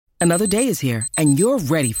Another day is here, and you're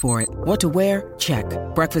ready for it. What to wear? Check.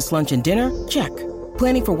 Breakfast, lunch, and dinner? Check.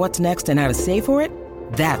 Planning for what's next and how to save for it?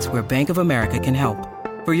 That's where Bank of America can help.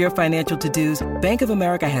 For your financial to-dos, Bank of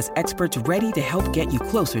America has experts ready to help get you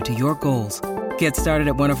closer to your goals. Get started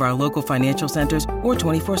at one of our local financial centers or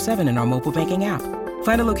 24/7 in our mobile banking app.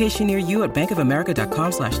 Find a location near you at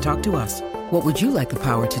bankofamerica.com/talktous. What would you like the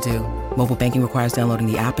power to do? Mobile banking requires downloading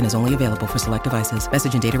the app and is only available for select devices.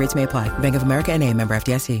 Message and data rates may apply. Bank of America N.A., member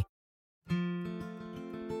FDIC.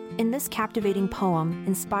 In this captivating poem,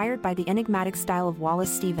 inspired by the enigmatic style of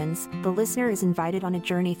Wallace Stevens, the listener is invited on a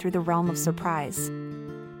journey through the realm of surprise.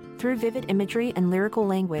 Through vivid imagery and lyrical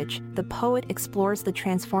language, the poet explores the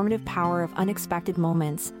transformative power of unexpected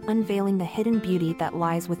moments, unveiling the hidden beauty that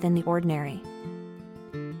lies within the ordinary.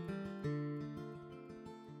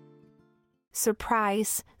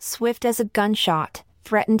 Surprise, swift as a gunshot,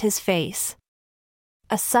 threatened his face.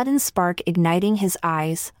 A sudden spark igniting his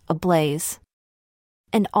eyes, ablaze.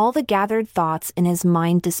 And all the gathered thoughts in his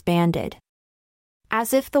mind disbanded.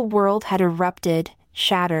 As if the world had erupted,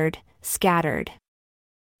 shattered, scattered.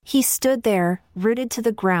 He stood there, rooted to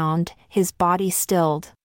the ground, his body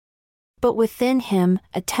stilled. But within him,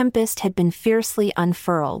 a tempest had been fiercely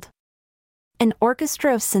unfurled. An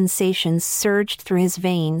orchestra of sensations surged through his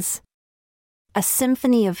veins. A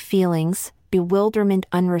symphony of feelings, bewilderment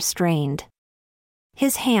unrestrained.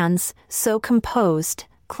 His hands, so composed,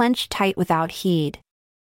 clenched tight without heed.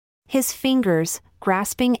 His fingers,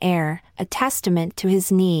 grasping air, a testament to his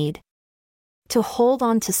need. To hold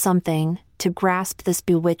on to something, to grasp this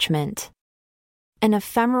bewitchment. An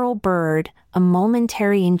ephemeral bird, a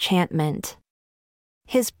momentary enchantment.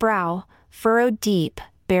 His brow, furrowed deep,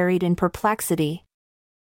 buried in perplexity.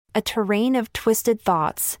 A terrain of twisted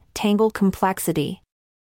thoughts, tangled complexity.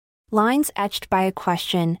 Lines etched by a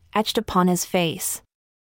question, etched upon his face.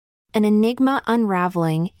 An enigma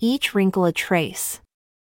unraveling, each wrinkle a trace.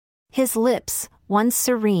 His lips, once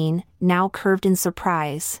serene, now curved in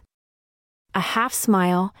surprise. A half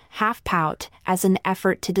smile, half pout, as an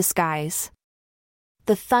effort to disguise.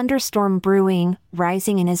 The thunderstorm brewing,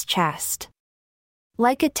 rising in his chest.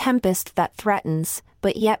 Like a tempest that threatens,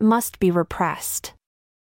 but yet must be repressed.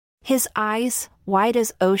 His eyes, wide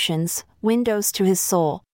as oceans, windows to his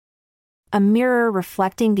soul. A mirror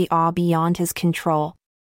reflecting the awe beyond his control.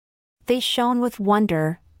 They shone with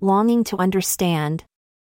wonder, longing to understand.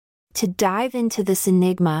 To dive into this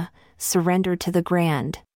enigma, surrender to the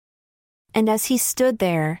grand. And as he stood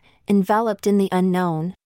there, enveloped in the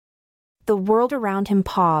unknown, the world around him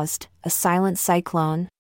paused, a silent cyclone.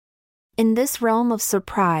 In this realm of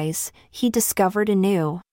surprise, he discovered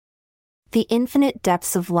anew the infinite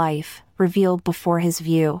depths of life, revealed before his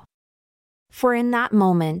view. For in that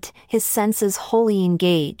moment, his senses wholly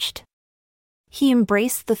engaged. He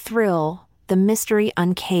embraced the thrill, the mystery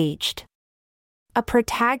uncaged. A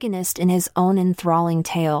protagonist in his own enthralling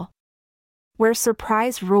tale, where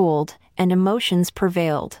surprise ruled and emotions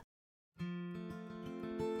prevailed.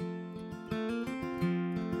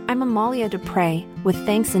 I'm Amalia Dupre, with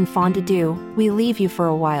thanks and fond adieu, we leave you for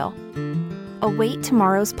a while. Await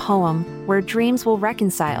tomorrow's poem, where dreams will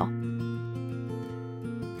reconcile.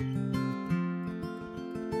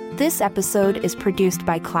 This episode is produced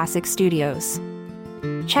by Classic Studios.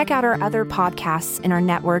 Check out our other podcasts in our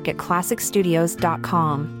network at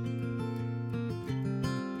classicstudios.com.